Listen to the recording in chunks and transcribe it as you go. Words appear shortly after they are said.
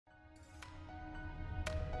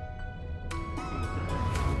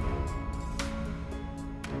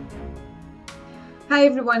Hi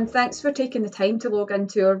everyone, thanks for taking the time to log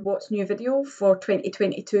into our What's New video for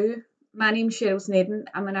 2022. My name's Cheryl Sneddon,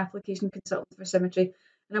 I'm an application consultant for Symmetry,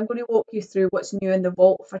 and I'm going to walk you through what's new in the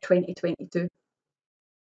Vault for 2022.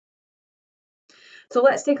 So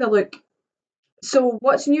let's take a look. So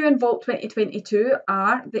what's new in Vault 2022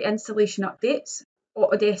 are the installation updates,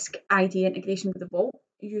 Autodesk ID integration with the Vault,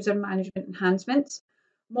 user management enhancements,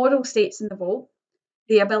 model states in the Vault,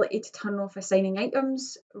 the ability to turn off assigning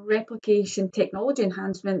items, replication technology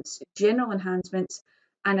enhancements, general enhancements,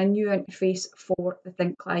 and a new interface for the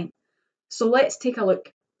Think client. So let's take a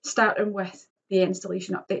look, starting with the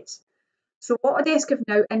installation updates. So Autodesk have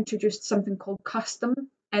now introduced something called custom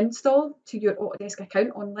install to your Autodesk account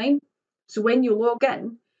online. So when you log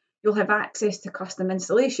in, you'll have access to custom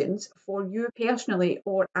installations for you personally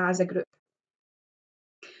or as a group.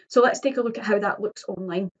 So let's take a look at how that looks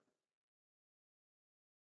online.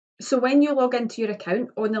 So when you log into your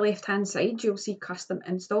account, on the left-hand side, you'll see custom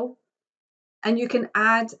install, and you can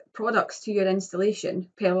add products to your installation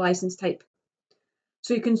per license type.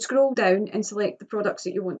 So you can scroll down and select the products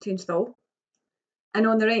that you want to install. And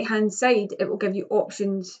on the right-hand side, it will give you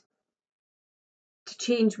options to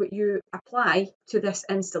change what you apply to this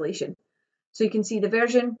installation. So you can see the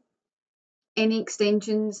version, any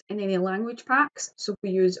extensions, and any language packs. So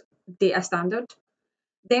we use data standard.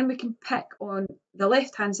 Then we can pick on the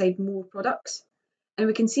left-hand side more products, and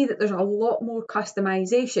we can see that there's a lot more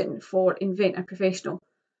customization for Inventor Professional.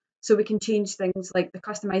 So we can change things like the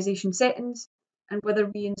customization settings and whether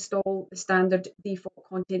we install the standard default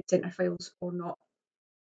content center files or not.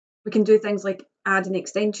 We can do things like adding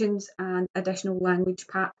extensions and additional language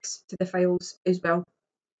packs to the files as well.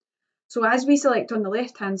 So as we select on the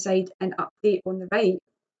left-hand side and update on the right,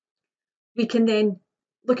 we can then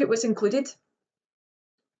look at what's included,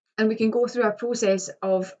 and we can go through a process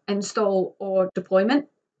of install or deployment.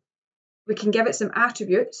 We can give it some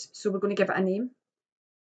attributes, so we're going to give it a name.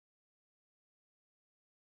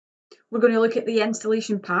 We're going to look at the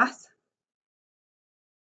installation path,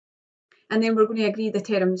 and then we're going to agree the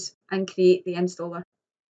terms and create the installer.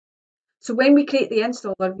 So when we create the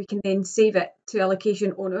installer, we can then save it to a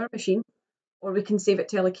location on our machine, or we can save it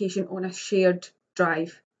to a location on a shared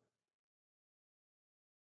drive.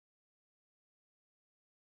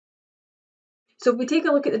 So if we take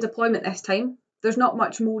a look at the deployment this time, there's not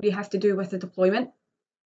much more you have to do with the deployment,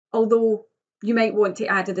 although you might want to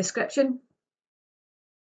add a description.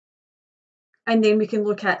 And then we can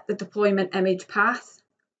look at the deployment image path,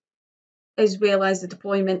 as well as the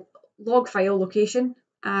deployment log file location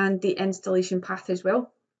and the installation path as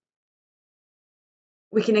well.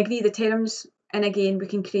 We can agree the terms, and again, we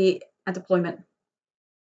can create a deployment.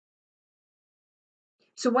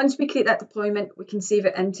 So once we create that deployment, we can save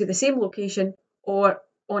it into the same location or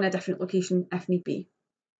on a different location if need be.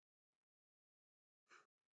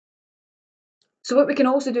 So what we can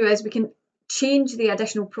also do is we can change the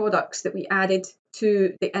additional products that we added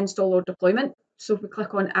to the install or deployment. So if we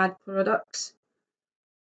click on Add Products,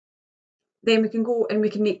 then we can go and we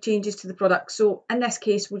can make changes to the product. So in this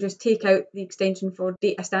case, we'll just take out the extension for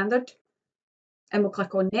Data Standard, and we'll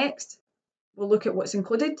click on Next. We'll look at what's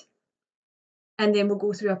included, and then we'll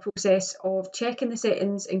go through a process of checking the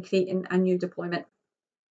settings and creating a new deployment.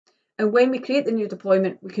 And when we create the new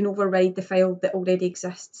deployment, we can override the file that already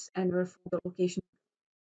exists in our folder location.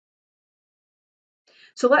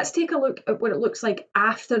 So let's take a look at what it looks like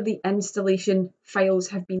after the installation files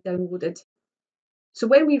have been downloaded. So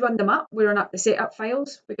when we run them up, we run up the setup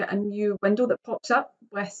files, we get a new window that pops up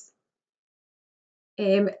with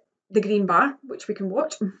the green bar, which we can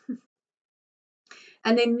watch.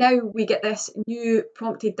 And then now we get this new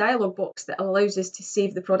prompted dialog box that allows us to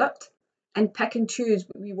save the product and pick and choose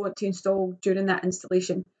what we want to install during that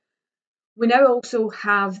installation. We now also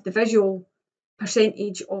have the visual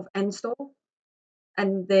percentage of install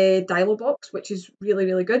in the dialog box, which is really,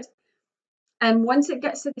 really good. And once it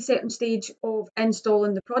gets to the certain stage of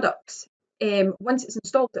installing the products, once it's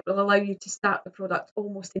installed, it will allow you to start the product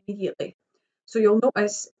almost immediately. So you'll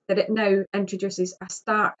notice that it now introduces a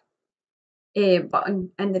start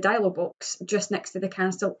button in the dialog box just next to the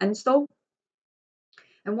cancel install.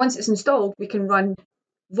 And once it's installed, we can run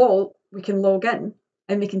Vault, we can log in,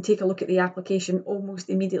 and we can take a look at the application almost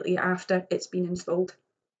immediately after it's been installed.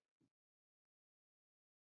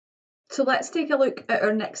 So let's take a look at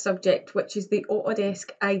our next subject, which is the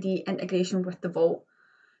Autodesk ID integration with the Vault.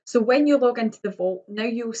 So when you log into the Vault, now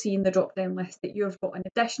you'll see in the drop-down list that you've got an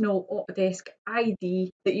additional Autodesk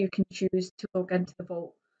ID that you can choose to log into the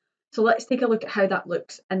Vault. So let's take a look at how that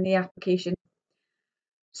looks in the application.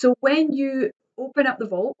 So when you open up the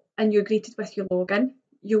Vault and you're greeted with your login,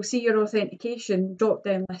 you'll see your authentication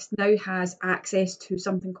drop-down list now has access to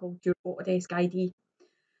something called your Autodesk ID.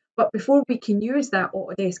 But before we can use that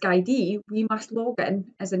Autodesk ID, we must log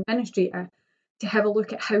in as administrator to have a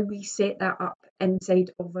look at how we set that up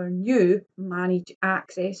inside of our new Manage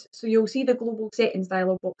Access. So you'll see the Global Settings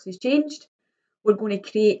dialog box has changed. We're going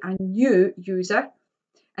to create a new user.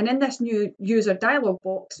 And in this new user dialog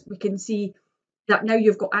box, we can see that now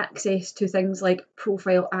you've got access to things like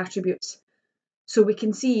profile attributes. So we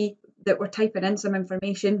can see that we're typing in some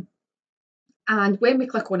information. And when we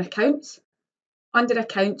click on Accounts, under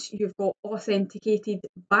Accounts, you've got authenticated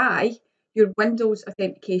by your Windows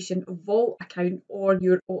Authentication Vault account or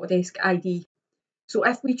your Autodesk ID. So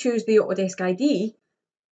if we choose the Autodesk ID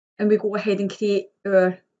and we go ahead and create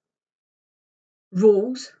our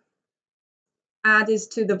roles, add us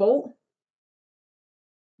to the Vault,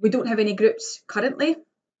 we don't have any groups currently.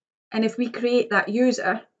 And if we create that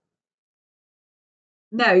user,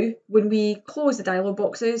 now when we close the dialog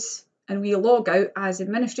boxes and we log out as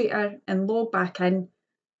administrator and log back in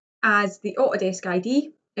as the Autodesk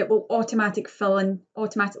ID, it will automatically fill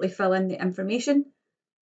in the information,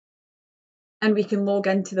 and we can log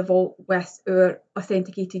into the Vault with our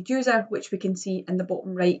authenticated user, which we can see in the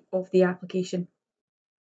bottom right of the application.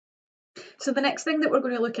 So the next thing that we're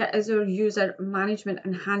going to look at is our user management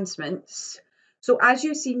enhancements. So as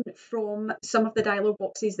you've seen from some of the dialog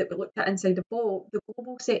boxes that we looked at inside the Vault, the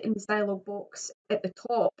global settings dialog box at the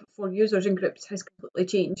top for users and groups has completely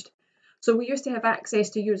changed. So we used to have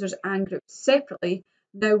access to users and groups separately.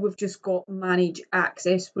 Now we've just got manage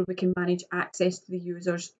access, where we can manage access to the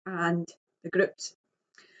users and the groups.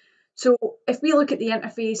 So if we look at the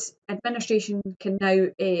interface, administration can now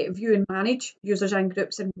view and manage users and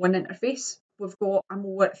groups in one interface. We've got a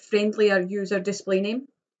more friendlier user display name,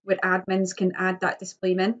 where admins can add that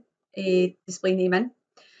display name in.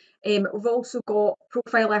 We've also got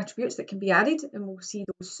profile attributes that can be added, and we'll see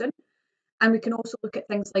those soon. And we can also look at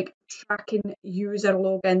things like tracking user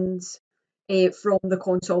logins from the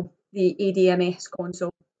console, the ADMS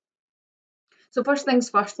console. So first things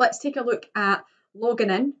first, let's take a look at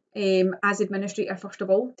logging in as administrator first of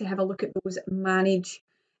all, to have a look at those manage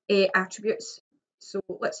attributes. So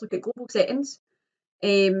let's look at global settings.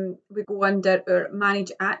 We go under our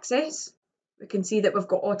manage access. We can see that we've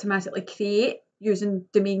got automatically create using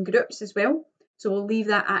domain groups as well. So we'll leave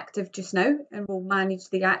that active just now, and we'll manage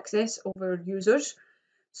the access of our users.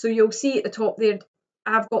 So you'll see at the top there,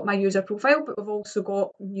 I've got my user profile, but we've also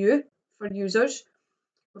got new for users.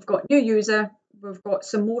 We've got new user, we've got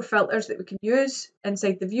some more filters that we can use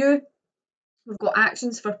inside the view. We've got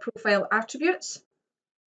actions for profile attributes.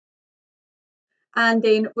 And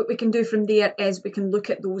then what we can do from there is we can look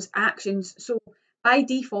at those actions. So by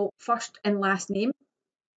default, first and last name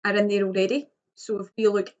are in there already. So if we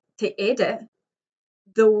look to edit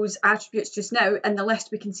those attributes just now, in the list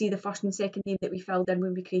we can see the first and second name that we filled in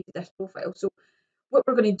when we created this profile. So what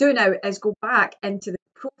we're going to do now is go back into the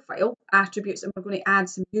profile attributes, and we're going to add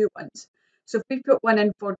some new ones. So if we put one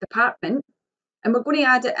in for department, and we're going to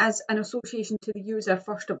add it as an association to the user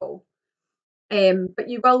first of all, but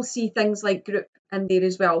you will see things like group in there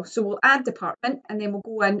as well. So we'll add department, and then we'll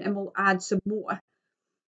go in and we'll add some more.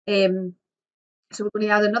 So we're going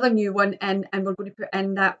to add another new one in, and we're going to put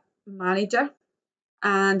in that manager,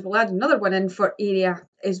 and we'll add another one in for area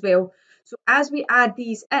as well. So as we add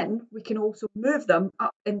these in, we can also move them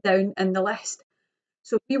up and down in the list.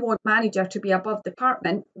 So if we want manager to be above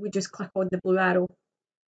department, we just click on the blue arrow.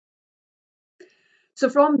 So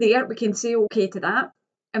from there, we can say OK to that,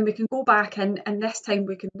 and we can go back in, and this time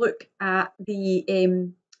we can look at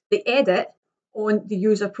the edit on the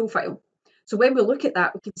user profile. So when we look at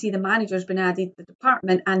that, we can see the manager's been added, the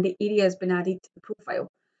department and the area has been added to the profile.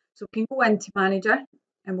 So we can go into manager,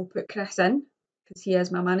 and we'll put Chris in, because he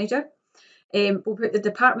is my manager. We'll put the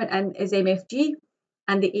department in as MFG,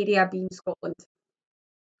 and the area being Scotland.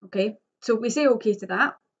 Okay, so we say OK to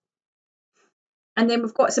that. And then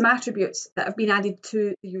we've got some attributes that have been added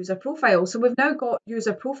to the user profile. So we've now got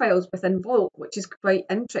user profiles within Vault, which is quite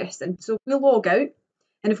interesting. So if we log out,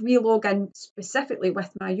 and if we log in specifically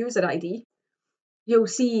with my user ID, you'll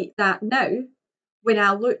see that now when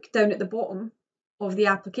I look down at the bottom of the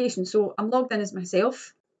application, so I'm logged in as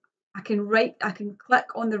myself, I can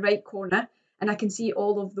click on the right corner, and I can see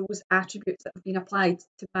all of those attributes that have been applied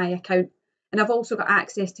to my account. And I've also got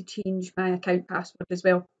access to change my account password as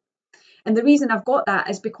well. And the reason I've got that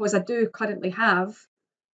is because I do currently have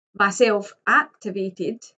myself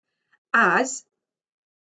activated as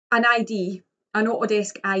an ID, an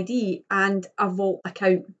Autodesk ID and a Vault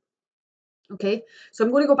account. Okay, so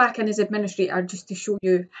I'm going to go back in as administrator just to show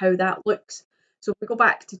you how that looks. So if we go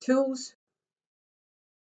back to tools,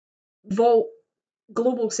 Vault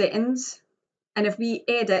global settings, and if we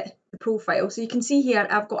edit the profile, so you can see here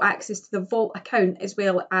I've got access to the Vault account as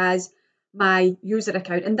well as my user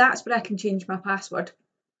account, and that's where I can change my password.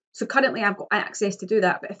 So currently I've got access to do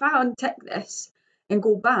that, but if I untick this and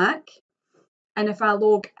go back, and if I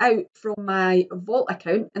log out from my Vault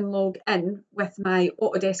account and log in with my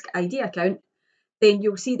Autodesk ID account, then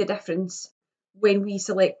you'll see the difference when we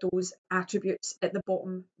select those attributes at the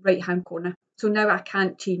bottom right hand corner. So now I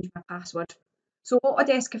can't change my password. So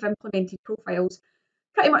Autodesk have implemented profiles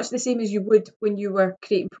pretty much the same as you would when you were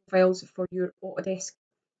creating profiles for your Autodesk,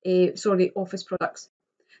 Office products.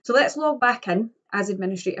 So let's log back in as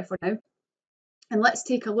administrator for now, and let's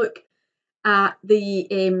take a look at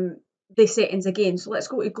the settings again. So let's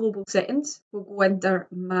go to global settings. We'll go under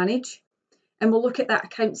manage, and we'll look at that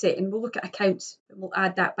account setting. We'll look at accounts, and we'll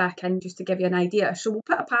add that back in just to give you an idea. So we'll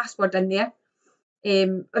put a password in there.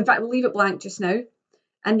 In fact, we'll leave it blank just now,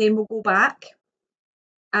 and then we'll go back,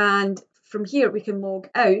 and from here we can log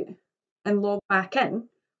out and log back in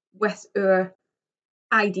with our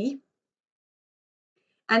ID.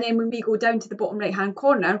 And then when we go down to the bottom right hand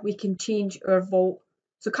corner, we can change our vault.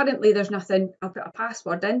 So currently there's nothing. I'll put a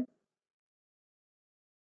password in,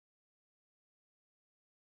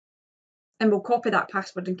 and we'll copy that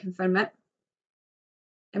password and confirm it,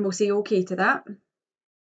 and we'll say OK to that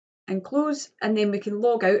and close, and then we can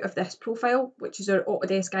log out of this profile, which is our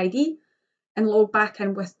Autodesk ID, and log back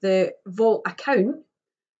in with the Vault account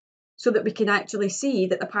so that we can actually see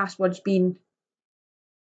that the password's been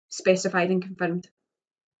specified and confirmed.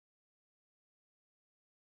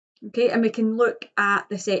 Okay, and we can look at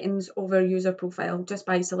the settings of our user profile just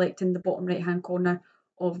by selecting the bottom right hand corner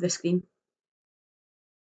of the screen.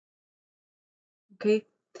 Okay,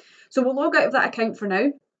 so we'll log out of that account for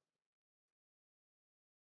now.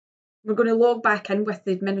 We're going to log back in with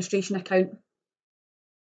the administration account.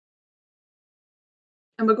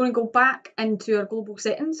 And we're going to go back into our global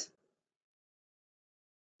settings.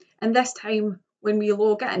 And this time, when we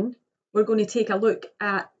log in, we're going to take a look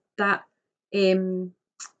at that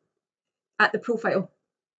at the profile.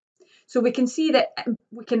 So we can see that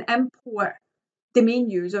we can import domain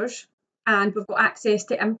users, and we've got access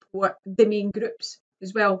to import domain groups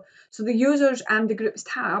as well. So the users and the groups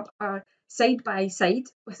tab are side by side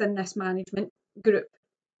within this management group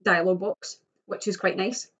dialog box, which is quite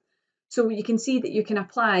nice. So you can see that you can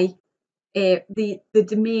apply the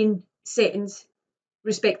domain settings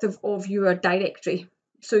respective of your directory.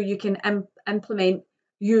 So you can implement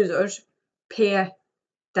users per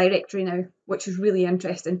directory now, which is really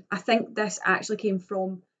interesting. I think this actually came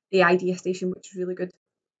from the Idea Station, which is really good.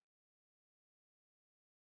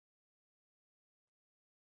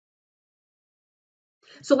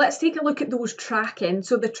 So let's take a look at those tracking.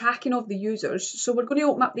 So the tracking of the users. So we're going to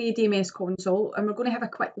open up the ADMS console, and we're going to have a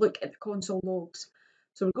quick look at the console logs.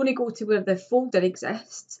 So we're going to go to where the folder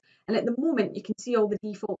exists. And at the moment, you can see all the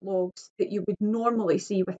default logs that you would normally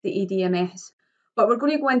see with the ADMS. But we're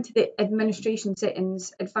going to go into the administration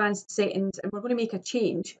settings, advanced settings, and we're going to make a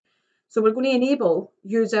change. So we're going to enable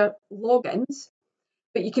user logins,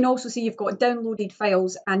 but you can also see you've got downloaded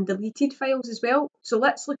files and deleted files as well. So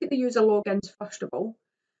let's look at the user logins first of all.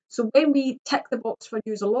 So when we tick the box for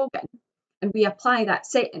user login and we apply that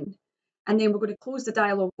setting, and then we're going to close the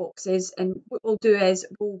dialog boxes, and what we'll do is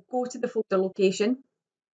we'll go to the folder location,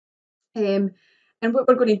 and what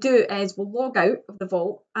we're going to do is we'll log out of the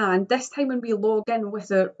Vault, and this time when we log in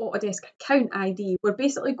with our Autodesk account ID, we're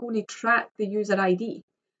basically going to track the user ID.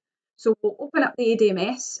 So we'll open up the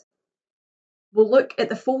ADMS, we'll look at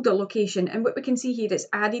the folder location, and what we can see here is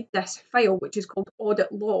added this file which is called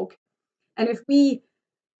audit log. And if we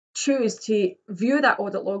choose to view that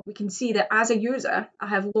audit log, we can see that as a user I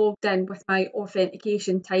have logged in with my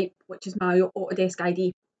authentication type, which is my Autodesk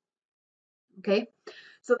ID. Okay,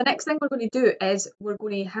 so the next thing we're going to do is we're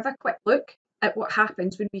going to have a quick look at what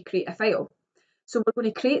happens when we create a file. So we're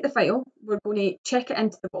going to create the file, we're going to check it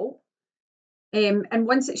into the Vault, and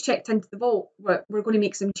once it's checked into the Vault, we're going to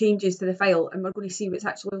make some changes to the file, and we're going to see what's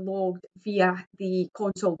actually logged via the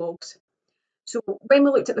console logs. So when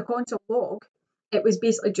we looked at the console log, it was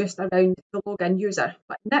basically just around the login user.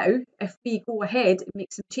 But now, if we go ahead and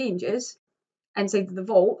make some changes inside of the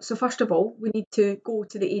Vault, so first of all, we need to go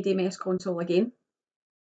to the ADMS console again.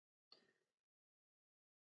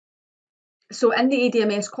 So in the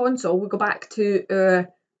ADMS console, we go back to our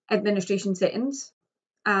administration settings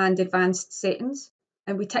and advanced settings,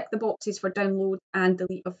 and we tick the boxes for download and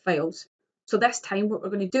delete of files. So this time what we're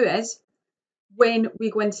going to do is, when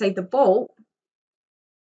we go inside the Vault,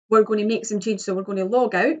 we're going to make some changes. So we're going to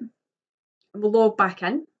log out and we'll log back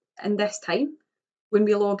in, and this time when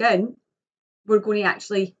we log in, we're going to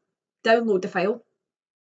actually download the file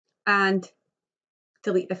and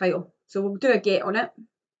delete the file. So we'll do a get on it.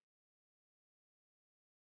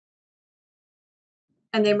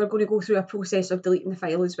 And then we're going to go through a process of deleting the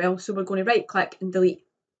file as well. So we're going to right click and delete.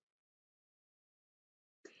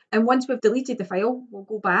 And once we've deleted the file, we'll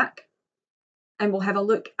go back and we'll have a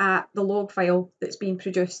look at the log file that's being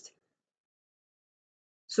produced.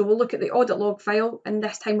 So we'll look at the audit log file, and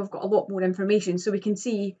this time we've got a lot more information. So we can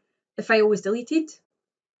see the file was deleted,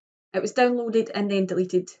 it was downloaded and then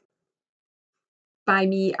deleted by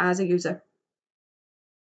me as a user.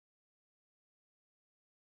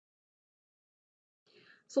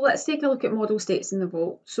 So let's take a look at model states in the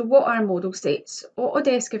Vault. So what are model states?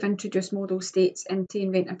 Autodesk have introduced model states into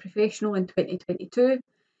Inventor Professional in 2022,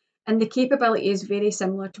 and the capability is very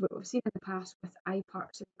similar to what we've seen in the past with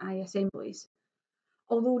iParts and iAssemblies.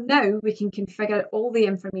 Although now we can configure all the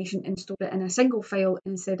information and store it in a single file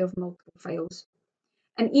instead of multiple files.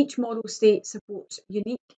 And each model state supports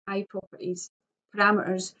unique iProperties,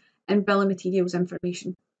 parameters, and bill of materials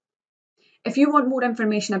information. If you want more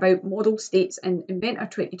information about model states in Inventor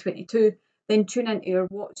 2022, then tune into our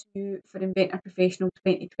What's New for Inventor Professional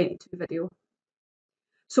 2022 video.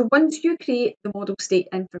 So once you create the model state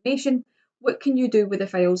information, what can you do with the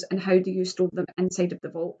files and how do you store them inside of the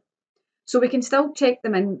Vault? So we can still check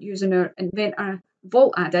them in using our Inventor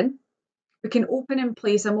Vault add-in. We can open and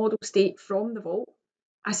place a model state from the Vault,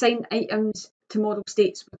 assign items to model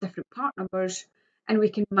states with different part numbers, and we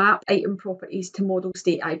can map item properties to model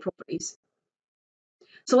state iProperties.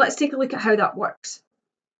 So let's take a look at how that works.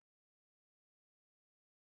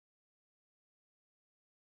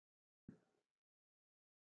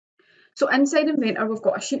 So inside Inventor, we've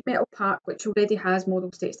got a sheet metal part which already has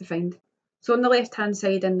model states defined. So on the left-hand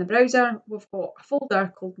side in the browser, we've got a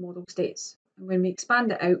folder called model states. And when we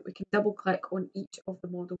expand it out, we can double click on each of the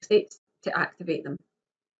model states to activate them.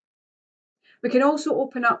 We can also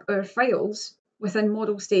open up our files within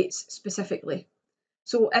model states specifically.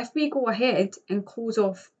 So if we go ahead and close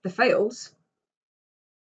off the files,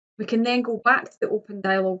 we can then go back to the open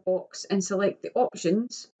dialog box and select the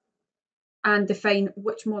options and define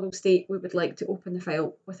which model state we would like to open the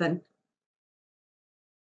file within.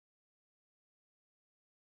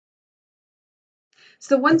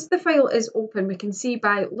 So once the file is open, we can see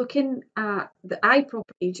by looking at the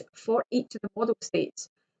iProperties for each of the model states,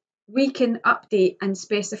 we can update and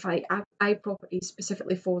specify iProperties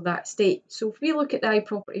specifically for that state. So if we look at the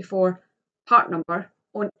iProperty for part number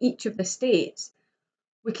on each of the states,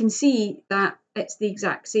 we can see that it's the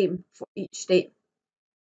exact same for each state.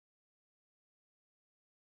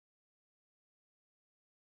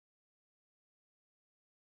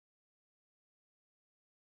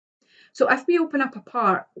 So if we open up a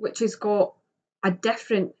part which has got a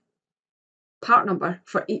different part number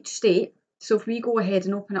for each state, so if we go ahead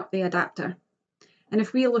and open up the adapter, and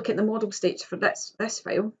if we look at the model states for this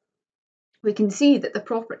file, we can see that the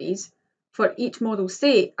properties for each model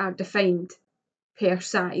state are defined per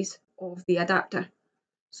size of the adapter.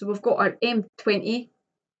 So we've got our M20,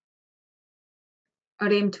 our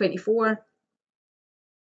M24,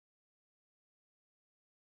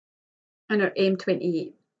 and our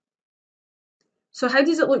M28. So how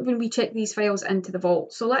does it look when we check these files into the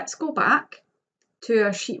Vault? So let's go back to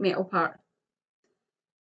our sheet metal part.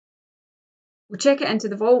 We'll check it into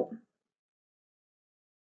the Vault.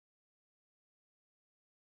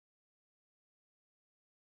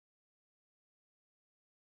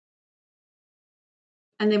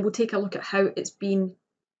 And then we'll take a look at how it's been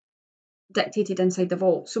dictated inside the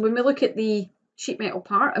Vault. So when we look at the sheet metal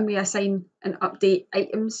part and we assign and update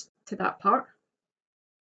items to that part,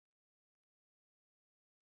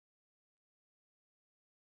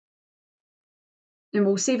 and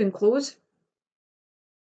we'll save and close,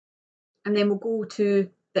 and then we'll go to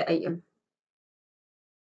the item.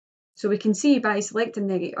 So we can see by selecting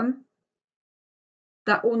the item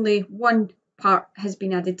that only one part has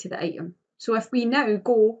been added to the item. So if we now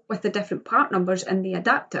go with the different part numbers in the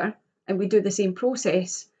adapter and we do the same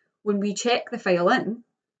process, when we check the file in,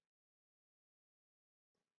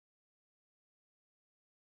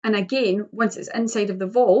 and again, once it's inside of the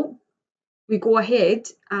Vault, we go ahead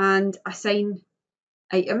and assign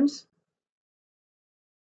items,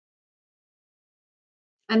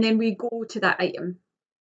 and then we go to that item.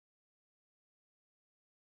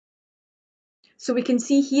 So we can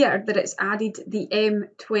see here that it's added the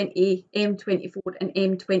M20, M24 and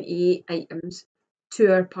M28 items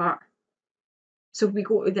to our part. So if we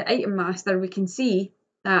go to the item master, we can see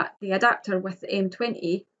that the adapter with the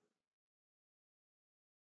M20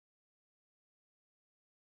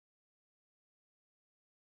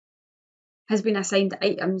 has been assigned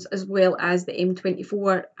items as well as the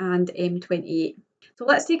M24 and M28. So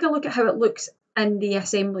let's take a look at how it looks in the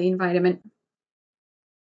assembly environment.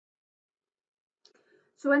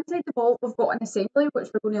 So inside the vault, we've got an assembly which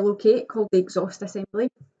we're going to locate called the exhaust assembly.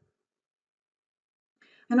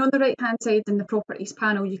 And on the right hand side in the properties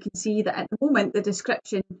panel, you can see that at the moment the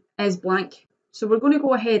description is blank. So we're going to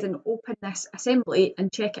go ahead and open this assembly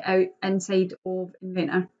and check it out inside of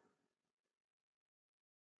Inventor.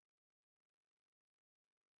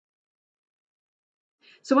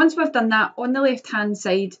 So once we've done that, on the left hand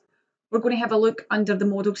side, we're going to have a look under the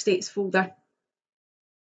model states folder.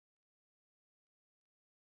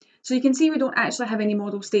 So you can see we don't actually have any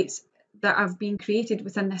model states that have been created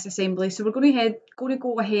within this assembly. So we're going to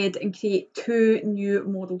go ahead and create 2 new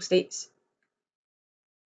model states.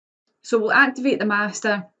 So we'll activate the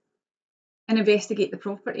master and investigate the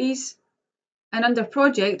properties. And under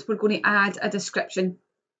project, we're going to add a description.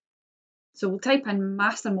 So we'll type in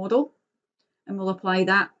master model and we'll apply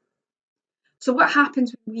that. So what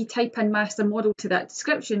happens when we type in master model to that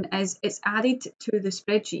description is it's added to the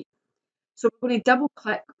spreadsheet. So we're going to double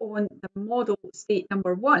click on the model state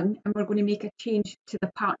number 1 and we're going to make a change to the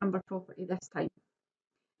part number property this time.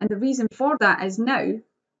 And the reason for that is now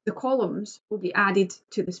the columns will be added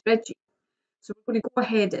to the spreadsheet. So we're going to go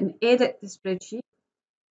ahead and edit the spreadsheet.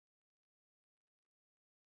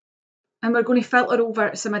 And we're going to filter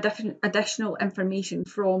over some additional information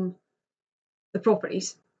from the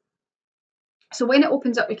properties. So when it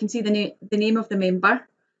opens up, we can see the name of the member.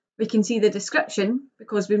 We can see the description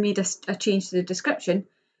because we made a change to the description,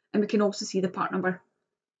 and we can also see the part number.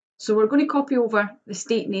 So we're going to copy over the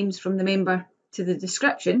state names from the member to the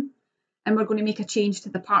description, and we're going to make a change to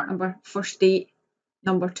the part number for state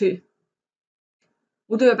number 2.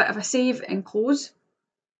 We'll do a bit of a save and close.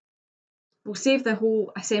 We'll save the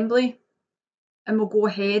whole assembly, and we'll go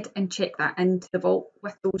ahead and check that into the vault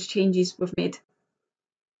with those changes we've made.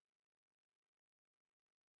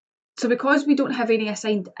 So because we don't have any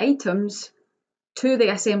assigned items to the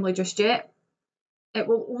assembly just yet, it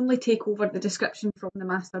will only take over the description from the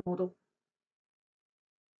master model.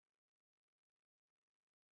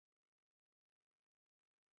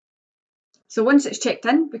 So once it's checked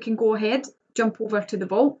in, we can go ahead, jump over to the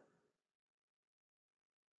vault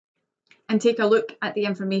and take a look at the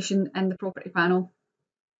information in the property panel.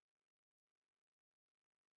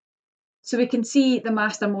 So we can see the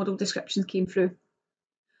master model descriptions came through.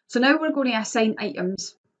 So now we're going to assign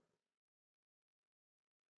items.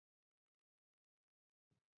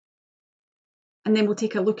 And then we'll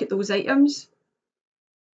take a look at those items.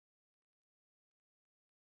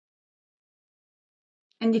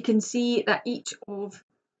 And you can see that each of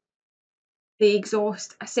the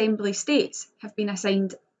exhaust assembly states have been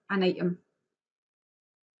assigned an item.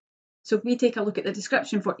 So if we take a look at the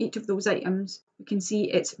description for each of those items, we can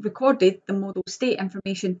see it's recorded the model state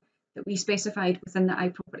information that we specified within the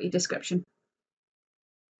iProperty description.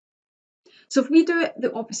 So if we do it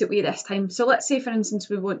the opposite way this time, so let's say for instance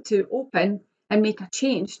we want to open and make a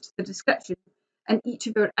change to the description in each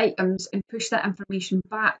of our items and push that information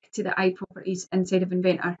back to the iProperties inside of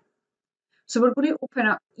Inventor. So we're going to open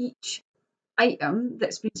up each item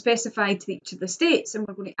that's been specified to each of the states and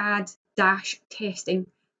we're going to add -testing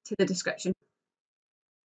to the description.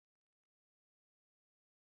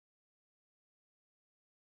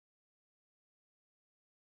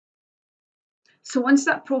 So once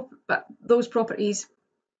those properties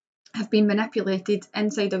have been manipulated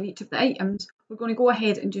inside of each of the items, we're going to go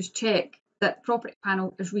ahead and just check that the property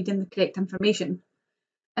panel is reading the correct information.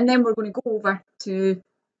 And then we're going to go over to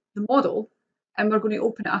the model and we're going to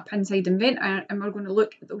open it up inside Inventor and we're going to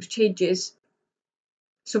look at those changes.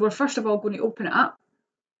 So we're first of all going to open it up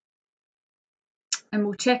and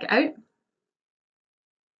we'll check it out.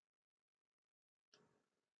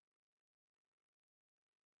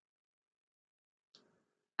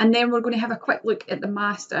 And then we're going to have a quick look at the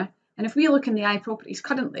master. And if we look in the iProperties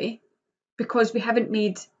currently, because we haven't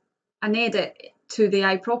made an edit to the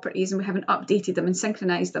iProperties and we haven't updated them and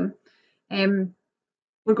synchronized them,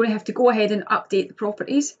 we're going to have to go ahead and update the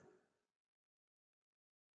properties.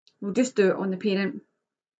 We'll just do it on the parent.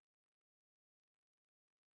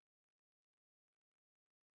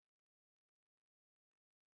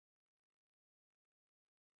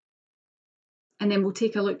 And then we'll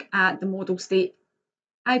take a look at the model state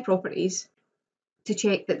iProperties to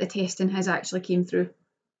check that the testing has actually came through.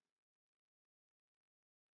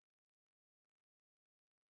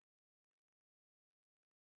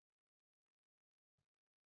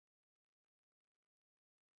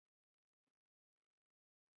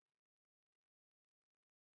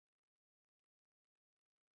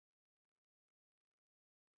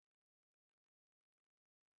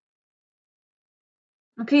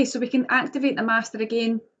 Okay, so we can activate the master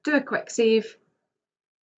again, do a quick save.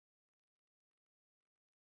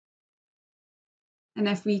 And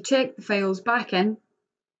if we check the files back in,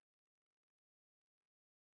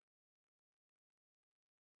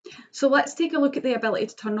 so let's take a look at the ability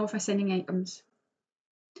to turn off assigning items.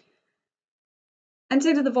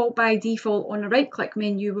 Inside of the Vault by default, on the right-click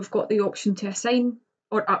menu, we've got the option to assign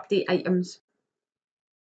or update items.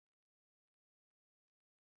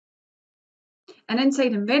 And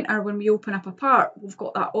inside Inventor, when we open up a part, we've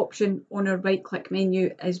got that option on our right-click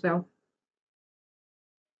menu as well.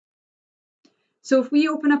 So if we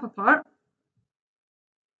open up a part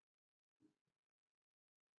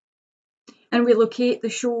and we locate the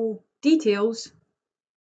Show Details,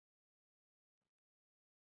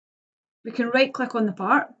 we can right-click on the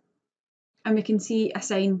part and we can see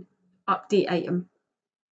Assign Update Item.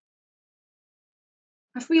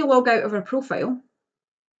 If we log out of our profile,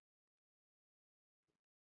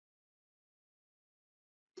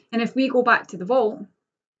 and if we go back to the Vault,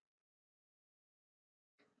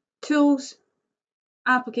 Tools,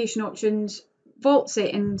 Application Options, Vault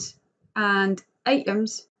Settings, and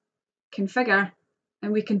Items, Configure,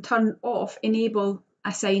 and we can turn off Enable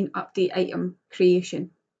Assign Update Item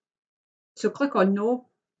Creation. So click on No,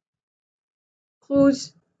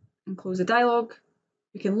 close, and close the dialog.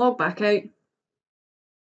 We can log back out,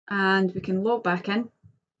 and we can log back in.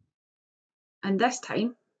 And this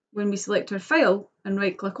time, when we select our file and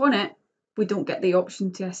right click on it, we don't get the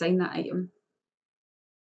option to assign that item.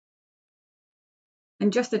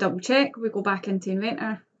 And just to double check, we go back into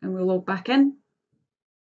Inventor and we log back in.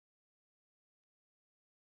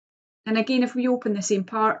 And again, if we open the same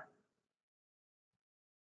part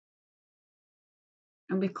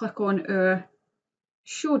and we click on our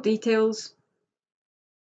Show Details,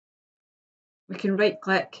 we can right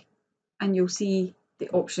click and you'll see the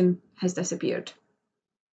option has disappeared.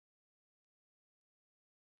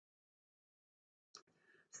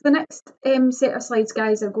 So the next set of slides,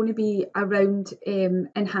 guys, are going to be around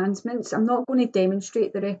enhancements. I'm not going to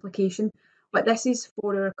demonstrate the replication, but this is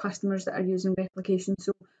for our customers that are using replication.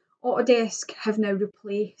 So Autodesk have now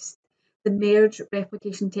replaced the merge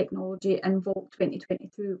replication technology in Vault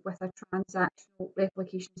 2022 with a transactional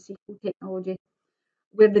replication SQL technology,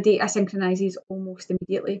 where the data synchronises almost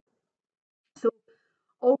immediately. So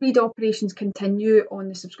all read operations continue on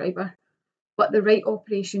the subscriber, but the write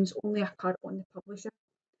operations only occur on the publisher.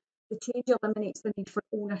 The change eliminates the need for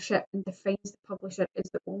ownership and defines the publisher as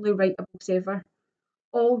the only writable server.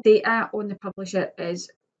 All data on the publisher is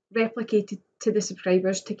replicated to the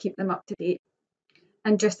subscribers to keep them up to date.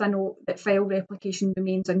 And just a note that file replication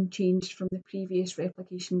remains unchanged from the previous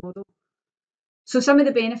replication model. So some of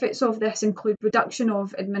the benefits of this include reduction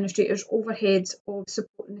of administrators' overheads of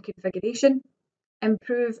supporting the configuration,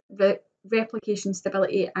 improve the replication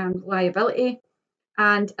stability and reliability,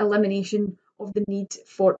 and elimination of the need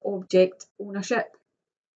for object ownership.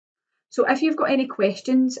 So if you've got any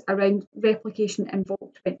questions around replication in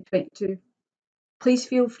Vault 2022, please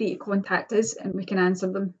feel free to contact us and we can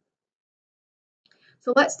answer them.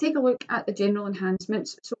 So let's take a look at the general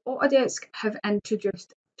enhancements. So Autodesk have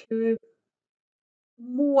introduced two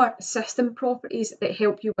more system properties that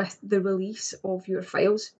help you with the release of your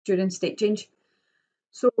files during state change.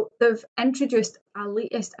 So they've introduced a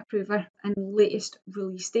latest approver and latest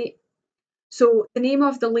release date. So the name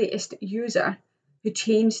of the latest user who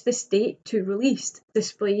changed the state to released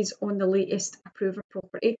displays on the latest approver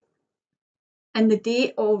property. And the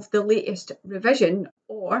date of the latest revision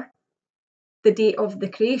or the date of the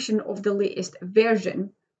creation of the latest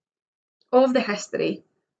version of the history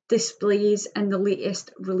displays in the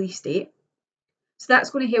latest release date. So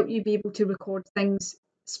that's going to help you be able to record things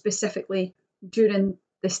specifically during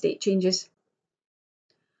the state changes.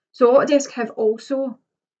 So Autodesk have also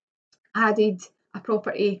added a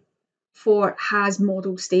property for has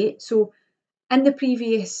model state. So in the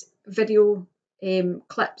previous video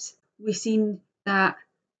clips, we've seen that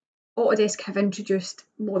Autodesk have introduced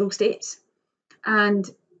model states. And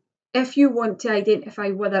if you want to identify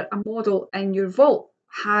whether a model in your vault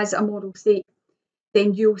has a model state,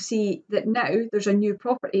 then you'll see that now there's a new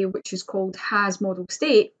property which is called has model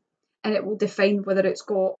state, and it will define whether it's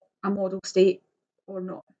got a model state or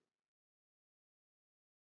not.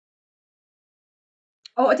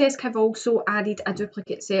 Autodesk have also added a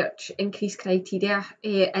duplicate search increase criteria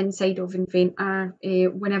inside of Inventor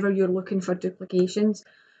whenever you're looking for duplications.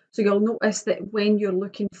 So you'll notice that when you're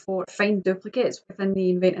looking for find duplicates within the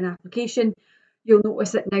Inventor application, you'll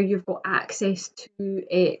notice that now you've got access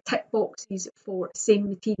to tick boxes for same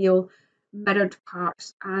material, mirrored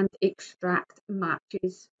parts, and extract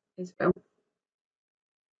matches as well.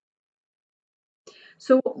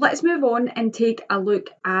 So let's move on and take a look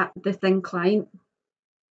at the thin client.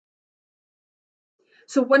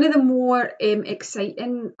 So one of the more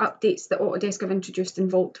exciting updates that Autodesk have introduced in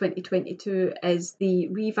Vault 2022 is the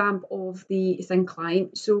revamp of the thin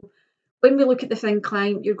client. So when we look at the thin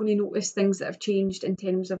client, you're going to notice things that have changed in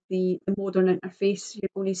terms of the modern interface. You're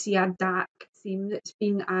going to see a dark theme that's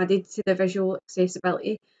been added to the visual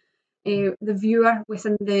accessibility. The viewer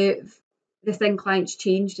within the thin client's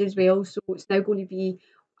changed as well, so it's now going to be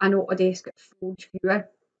an Autodesk Forge viewer.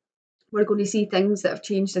 We're going to see things that have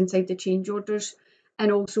changed inside the change orders,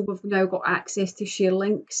 and also we've now got access to share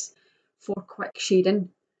links for quick sharing.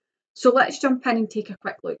 So let's jump in and take a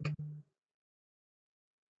quick look.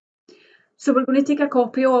 So we're going to take a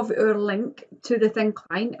copy of our link to the thin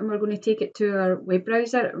client, and we're going to take it to our web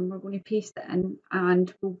browser, and we're going to paste it in,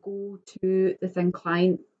 and we'll go to the thin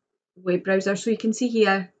client web browser. So you can see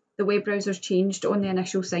here the web browser's changed on the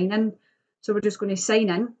initial sign in. So we're just going to sign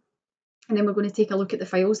in, and then we're going to take a look at the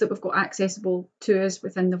files that we've got accessible to us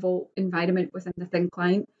within the Vault environment within the thin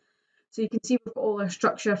client. So you can see we've got all our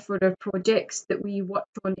structure for our projects that we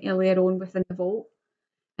worked on earlier on within the Vault,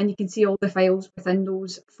 and you can see all the files within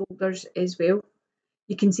those folders as well.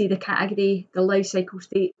 You can see the category, the lifecycle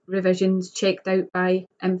state, revisions, checked out by,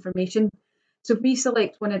 information. So if we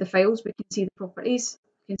select one of the files, we can see the properties,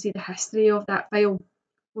 we can see the history of that file.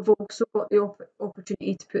 We've also got the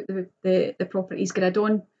opportunity to put the properties grid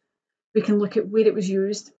on. We can look at where it was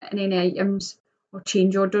used and any items or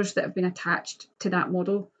change orders that have been attached to that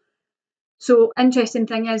model. So interesting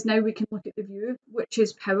thing is now we can look at the view, which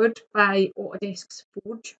is powered by Autodesk's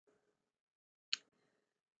Forge.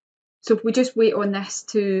 So if we just wait on this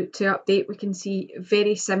to update, we can see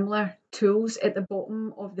very similar tools at the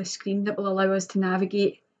bottom of the screen that will allow us to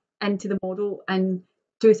navigate into the model and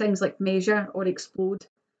do things like measure or explode.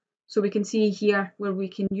 So we can see here where we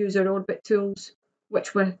can use our orbit tools,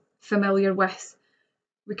 which we're familiar with.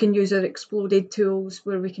 We can use our exploded tools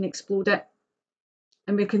where we can explode it.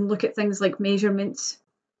 And we can look at things like measurements.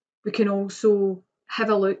 We can also have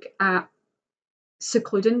a look at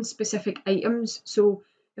secluding specific items. So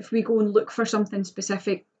if we go and look for something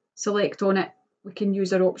specific, select on it, we can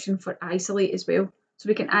use our option for isolate as well. So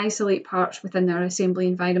we can isolate parts within our assembly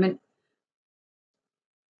environment.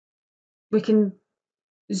 We can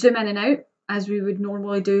zoom in and out as we would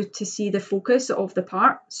normally do to see the focus of the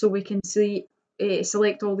part. So we can see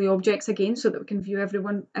select all the objects again so that we can view every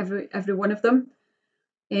one of them.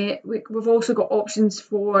 We've also got options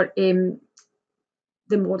for the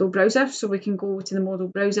model browser, so we can go to the model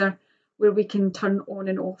browser where we can turn on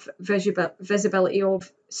and off visibility of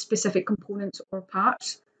specific components or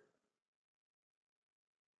parts.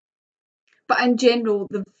 But in general,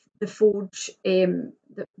 the Forge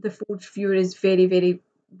viewer is very, very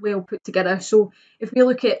well put together. So if we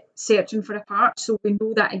look at searching for a part, so we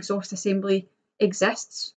know that exhaust assembly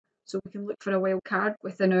exists, so we can look for a wildcard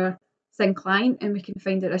within our thin client and we can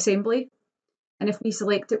find our assembly. And if we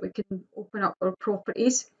select it, we can open up our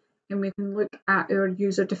properties and we can look at our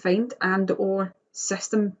user-defined and or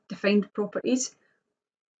system-defined properties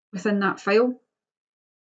within that file.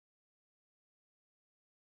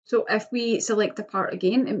 So if we select a part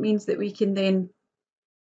again, it means that we can then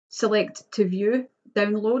select to view,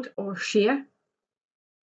 download or share.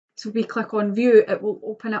 So if we click on view, it will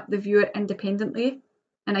open up the viewer independently.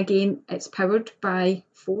 And again, it's powered by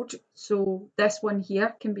Forge. So this one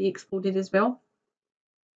here can be exploded as well.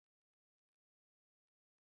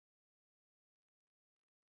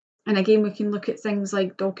 And again, we can look at things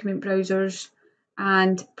like document browsers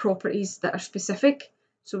and properties that are specific.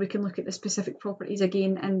 So we can look at the specific properties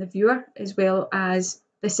again in the viewer as well as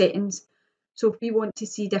the settings. So if we want to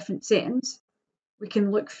see different settings, we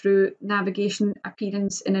can look through navigation,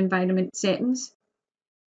 appearance and environment settings.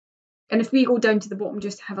 And if we go down to the bottom,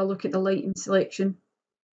 just have a look at the lighting selection.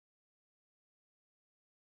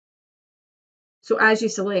 So as you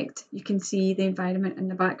select, you can see the environment in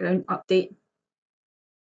the background update.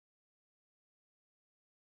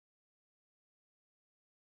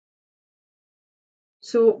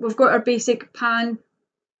 So we've got our basic pan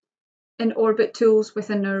and orbit tools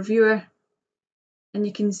within our viewer, and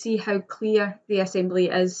you can see how clear the assembly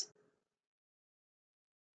is.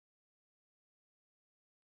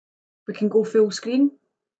 We can go full screen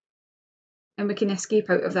and we can escape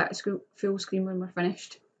out of that full screen when we're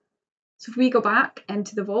finished. So if we go back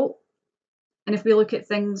into the Vault and if we look at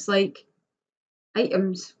things like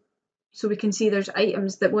items, so we can see there's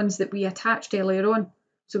items, that ones that we attached earlier on.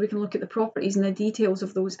 So we can look at the properties and the details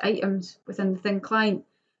of those items within the thin client.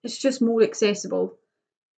 It's just more accessible.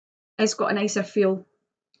 It's got a nicer feel.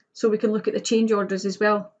 So we can look at the change orders as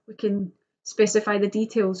well. We can specify the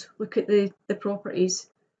details, look at the properties.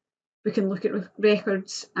 We can look at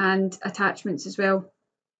records and attachments as well.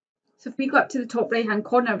 So if we go up to the top right hand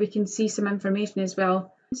corner, we can see some information as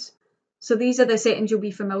well. So these are the settings you'll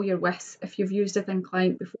be familiar with if you've used a thin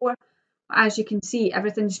client before. As you can see,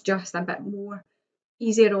 everything's just a bit more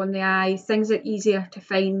easier on the eye, things are easier to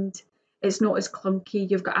find, it's not as clunky,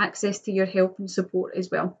 you've got access to your help and support as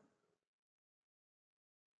well.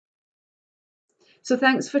 So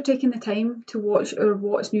thanks for taking the time to watch our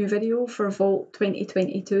What's New video for Vault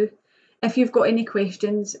 2022. If you've got any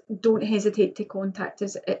questions, don't hesitate to contact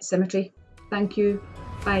us at Symmetry. Thank you.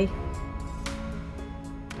 Bye.